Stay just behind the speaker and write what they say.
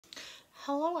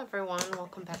Hello everyone,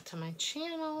 welcome back to my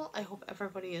channel. I hope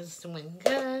everybody is doing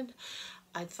good.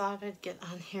 I thought I'd get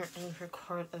on here and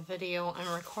record a video.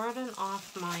 I'm recording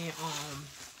off my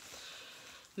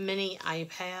mini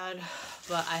iPad,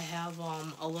 but I have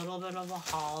a little bit of a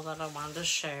haul that I wanted to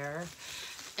share.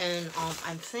 And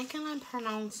I'm thinking I'm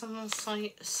pronouncing the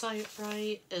site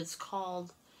right. It's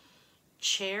called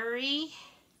Cherrie.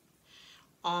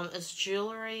 It's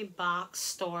Jewelry Box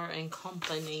Store and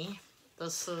Company.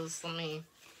 This is, let me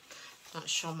not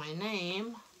show my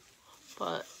name,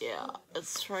 but yeah,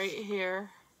 it's right here.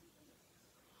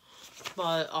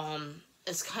 But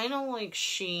it's kind of like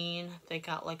Shein. They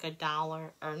got like $1,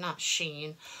 or not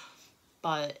Shein,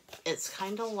 but it's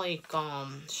kind of like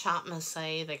Shop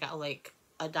Missy. They got like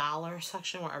 $1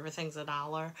 section where everything's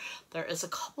 $1. There is a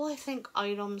couple, I think,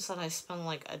 items that I spend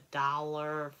like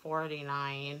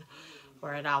 $1.49 or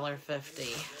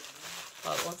 $1.50.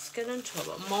 But let's get into it.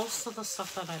 But most of the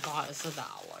stuff that I bought is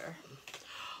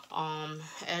 $1.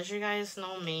 As you guys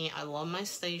know me, I love my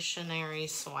stationery,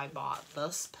 so I bought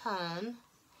this pen.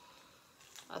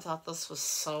 I thought this was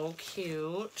so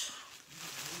cute.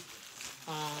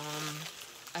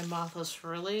 I bought this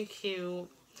really cute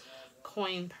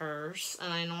coin purse,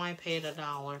 and I know I paid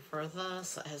 $1 for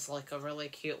this. It has like a really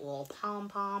cute little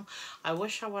pom-pom. I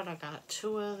wish I would have got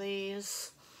 2 of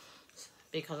these,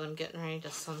 because I'm getting ready to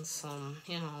send some,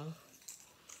 you know,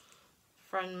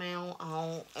 friend mail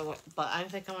out. But I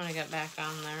think I'm going to get back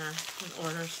on there and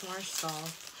order some more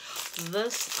stuff.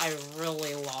 This I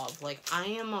really love. Like, I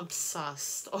am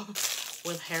obsessed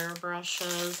with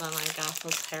hairbrushes, and I got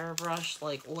this hairbrush.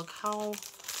 Like, look how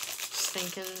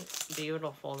stinking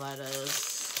beautiful that is.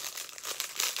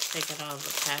 Take it out of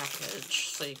the package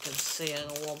so you can see it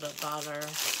a little bit better.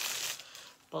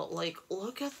 But, like,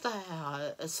 look at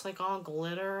that. It's, like, all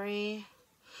glittery.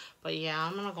 But, yeah,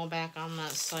 I'm going to go back on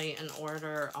that site and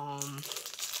order a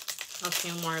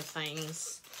few more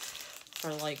things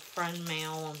for, like, friend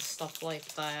mail and stuff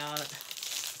like that.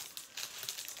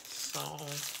 So,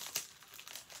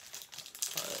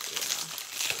 but,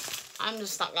 yeah. I'm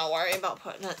just not going to worry about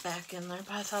putting it back in there.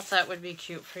 But I thought that would be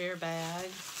cute for your bag.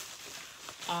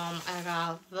 I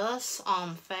got this,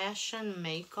 fashion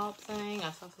makeup thing.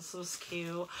 I thought this was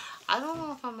cute. I don't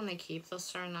know if I'm going to keep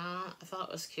this or not. I thought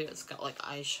it was cute. It's got, like,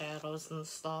 eyeshadows and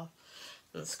stuff.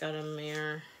 And it's got a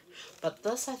mirror. But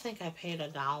this, I think I paid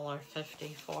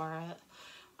 $1.50 for it.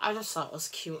 I just thought it was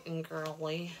cute and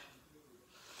girly.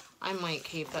 I might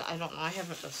keep it. I don't know. I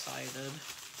haven't decided.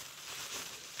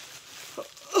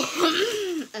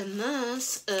 And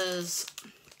this is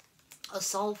a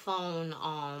cell phone,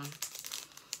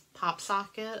 pop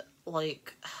socket.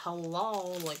 Like,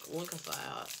 hello, like, look at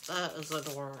that. That is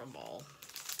adorable.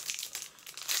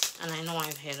 And I know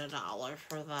I paid $1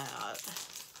 for that.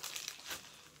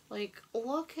 Like,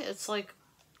 look, it's like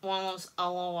one of those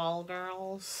LOL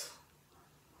girls.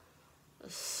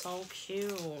 It's so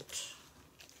cute.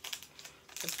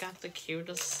 It's got the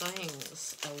cutest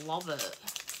things. I love it.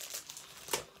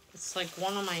 It's like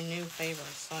one of my new favorite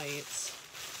sites.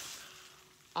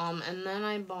 And then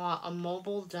I bought a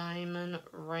mobile diamond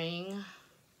ring.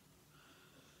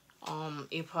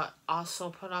 You also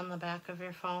put on the back of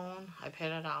your phone. I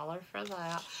paid $1 for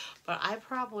that. But I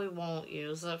probably won't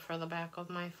use it for the back of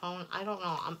my phone. I don't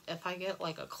know. If I get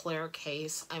like a clear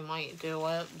case, I might do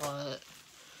it, but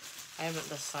I haven't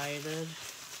decided.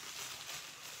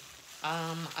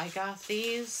 I got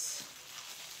these.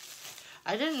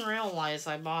 I didn't realize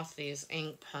I bought these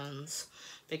ink pens,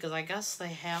 because I guess they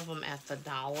have them at the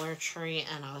Dollar Tree,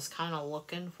 and I was kind of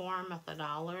looking for them at the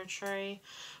Dollar Tree,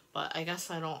 but I guess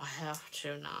I don't have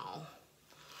to now.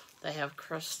 They have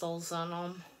crystals in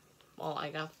them. Well,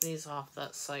 I got these off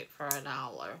that site for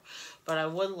 $1, but I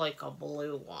would like a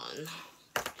blue one.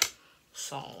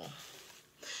 So,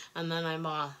 and then I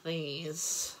bought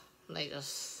these. They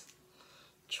just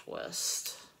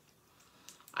twist.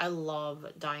 I love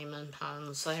diamond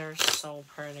pens. They are so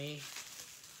pretty.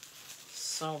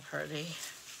 So pretty.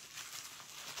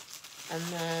 And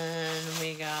then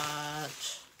we got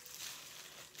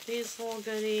these little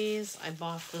goodies. I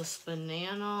bought this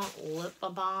banana lip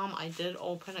balm. I did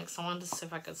open it because I wanted to see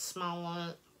if I could smell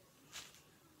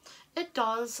it. It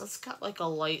does. It's got like a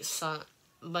light scent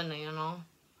banana.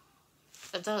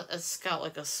 It's got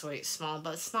like a sweet smell,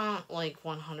 but it's not like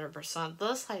 100%.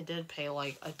 This I did pay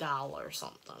like $1 or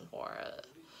something for it.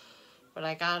 But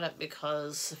I got it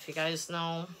because, if you guys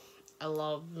know, I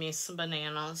love me some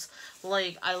bananas.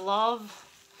 Like, I love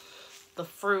the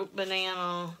fruit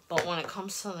banana, but when it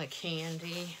comes to the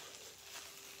candy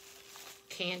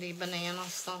banana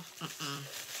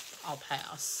stuff, I'll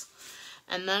pass.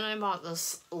 And then I bought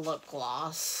this lip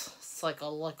gloss. It's like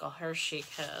a Hershey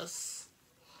Kiss.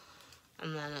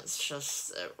 And then it's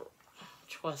just, it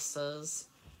twists.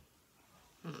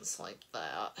 And it's like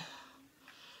that.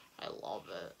 I love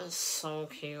it. It's so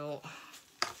cute.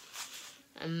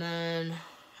 And then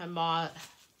I bought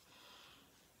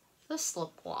this lip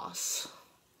gloss.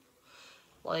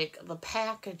 Like, the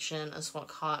packaging is what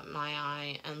caught my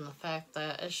eye, and the fact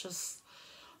that it's just,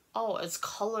 oh, it's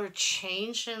color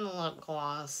changing lip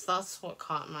gloss. That's what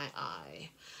caught my eye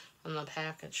in the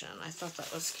packaging. I thought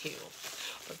that was cute.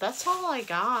 But that's all I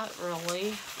got, really,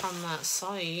 from that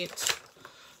site.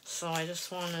 So I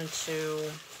just wanted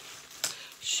to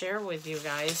share with you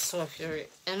guys. So if you're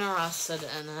interested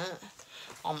in it,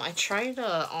 I try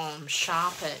to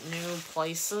shop at new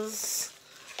places.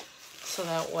 So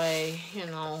that way, you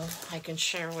know, I can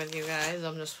share with you guys.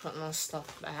 I'm just putting this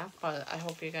stuff back, but I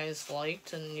hope you guys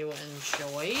liked and you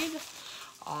enjoyed.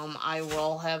 I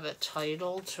will have it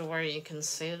titled to where you can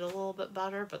see it a little bit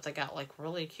better, but they got like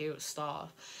really cute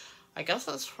stuff. I guess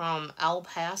it's from El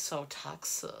Paso,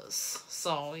 Texas.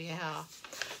 So, yeah.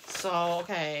 So,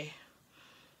 okay.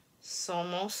 So,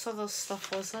 most of the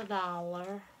stuff was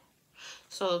 $1.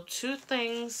 So, two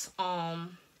things,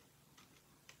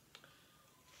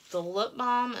 the lip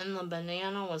balm and the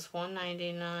banana was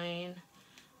 $1.99,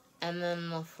 and then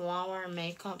the flower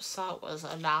makeup set was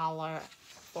 $1.49,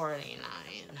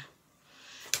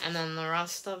 and then the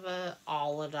rest of it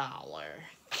all $1.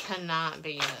 Cannot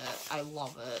beat it. I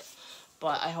love it.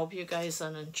 But I hope you guys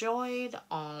enjoyed.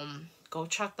 Go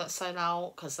check that site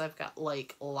out, because they've got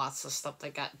like lots of stuff. They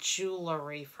got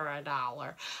jewelry for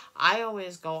 $1. I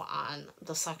always go on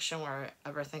the section where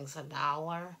everything's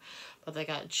 $1, but they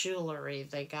got jewelry,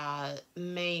 they got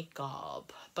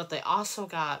makeup, but they also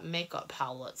got makeup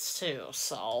palettes too.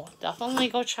 So definitely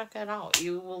go check it out.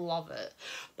 You will love it.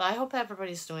 But I hope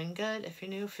everybody's doing good. If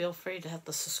you're new, feel free to hit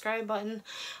the subscribe button.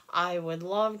 I would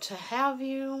love to have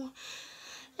you.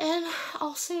 And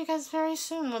I'll see you guys very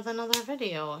soon with another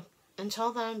video.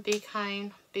 Until then, be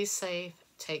kind, be safe,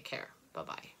 take care.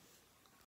 Bye-bye.